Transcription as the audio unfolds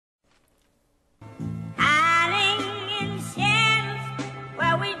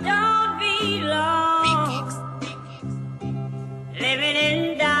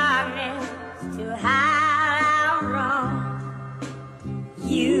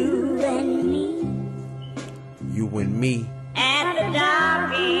and me. At the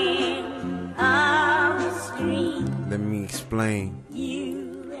dark end of the street, Let me explain.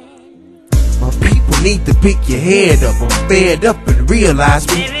 you and My people need to pick your head up. I'm fed up and realize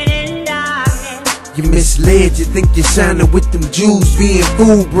we living in darkness, you misled. You think you're shining with them Jews being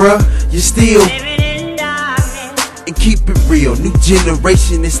fooled, bruh. You still living in darkness, and keep it real. New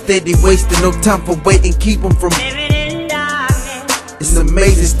generation is steady wasting no time for waiting. Keep them from. living in darkness, It's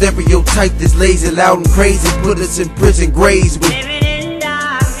amazing stereotype that's lazy, loud and crazy. Put us in prison graves with. living in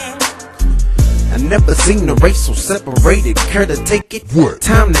darkness, I never seen a race so separated. Care to take it? What?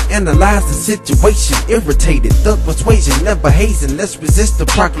 Time to analyze the situation. Irritated, thug persuasion, never hazing. Let's resist the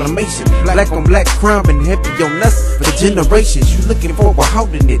proclamation. Black on black crime and heavy on us for generations. You looking for a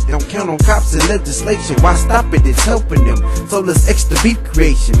holding it? Don't count on cops and legislation. Why stop it? It's helping them. So let's extra beat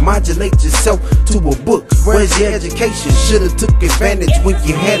creation. Modulate yourself to a book. Where's your education? Should've took advantage when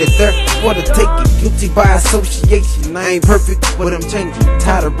you had it there. For the taking, guilty by association. I ain't perfect, but I'm changing.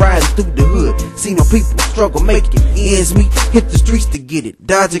 Tired of riding through the hood. See no people struggle making ends meet. Hit the streets to get it.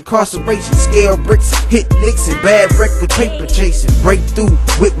 Dodge incarceration, scale bricks, hit licks and bad record paper chasing. Breakthrough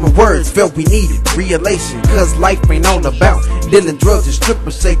with my words, felt we needed reelation. Cause life ain't all about dealing drugs and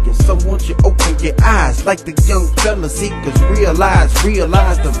stripper shaking. So won't you open your eyes like the young fella seekers. Realize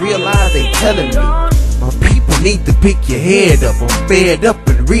they telling me. My people need to pick your head up. I'm fed up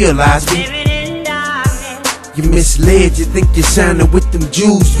and realize we living in darkness, you misled. You think you're shining with them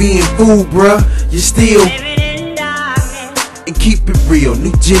Jews being fooled, bruh. You still living in darkness, and keep it real.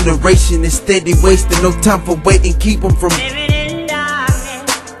 New generation is steady wasting no time for waiting. Keep them from. living in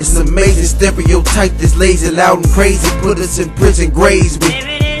darkness, It's amazing stereotype that's lazy, loud and crazy. Put us in prison graves with.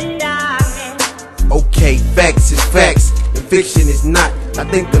 living in darkness, Okay, facts is facts and fiction is not. I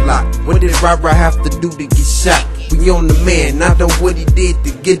think a lot. What did Rara have to do to get shot? We on the man, not know what he did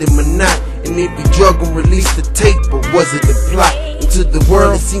to get him or not. And if he drug him, release the tape, or was it the plot? Into the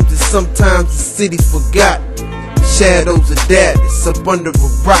world, it seems that sometimes the city forgot. Shadows of that, it's up under a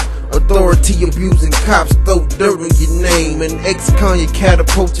rock. Authority abusing cops, throw dirt on your name. And ex-con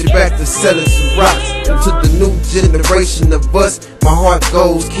catapult you back to selling some rocks. And to the new generation of us, my heart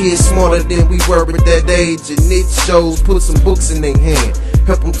goes. Kids smarter than we were at that age, and it shows. Put some books in their hand,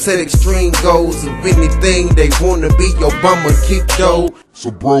 help them set extreme goals of anything they wanna be. Obama keep though. So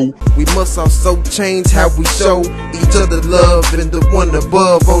bro, We must also change how we show each other love, and the one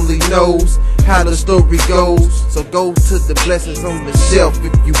above only knows how the story goes. So go to the blessings on the shelf.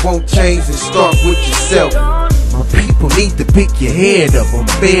 If you won't change, then start with yourself. My people need to pick your head up. I'm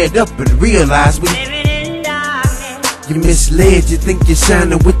fed up and realize we living in darkness, you misled. You think you're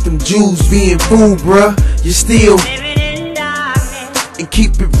shining with them Jews being fooled, bruh. You still living in darkness, and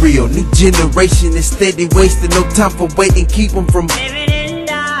keep it real. New generation is steady wasting no time for waiting. Keep them from. living in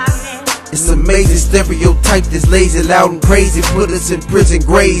darkness, It's amazing stereotype that's lazy, loud and crazy. Put us in prison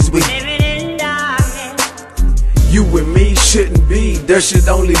graves with. living in darkness, You and me shouldn't be, there should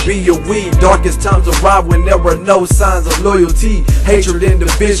only be a we. Darkest times arrive when there are no signs of loyalty. Hatred and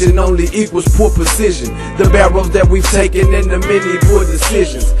division only equals poor precision. The barrels that we've taken and the many poor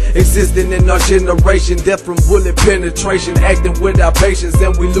decisions existing in our generation. Death from bullet penetration, acting without patience,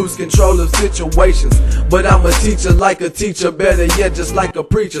 and we lose control of situations. But I'm a teacher like a teacher, better yet just like a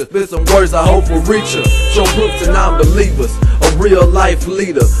preacher. Spit some words I hope will reach her. Show proof to non-believers, a real life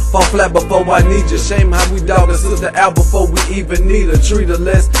leader. Fall flat before I need you. Shame how we dog a sister out before we even need her. Treat her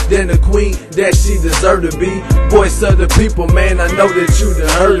less than the queen that she deserve to be. Voice of the people, man, I know that you done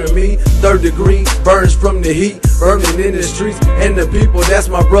heard of me. Third degree burns from the heat, burning in the streets. And the people, that's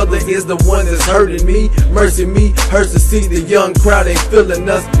my brother, is the one that's hurting me. Mercy me, hurts to see the young crowd ain't feeling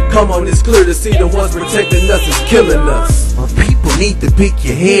us. Come on, it's clear to see the ones protecting us is killing us. My people need to pick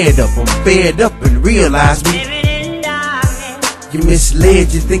your head up. I'm fed up and realize we living in darkness, you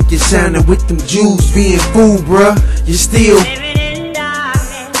misled. You think you're shining with them Jews being fooled, bruh. You still living in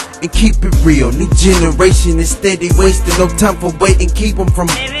darkness, and keep it real. New generation is steady wasting no time for waiting. Keep them from.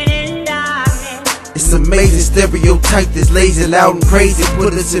 living in darkness, It's amazing stereotype that's lazy, loud and crazy.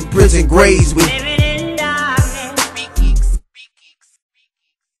 Put us in prison graves with. living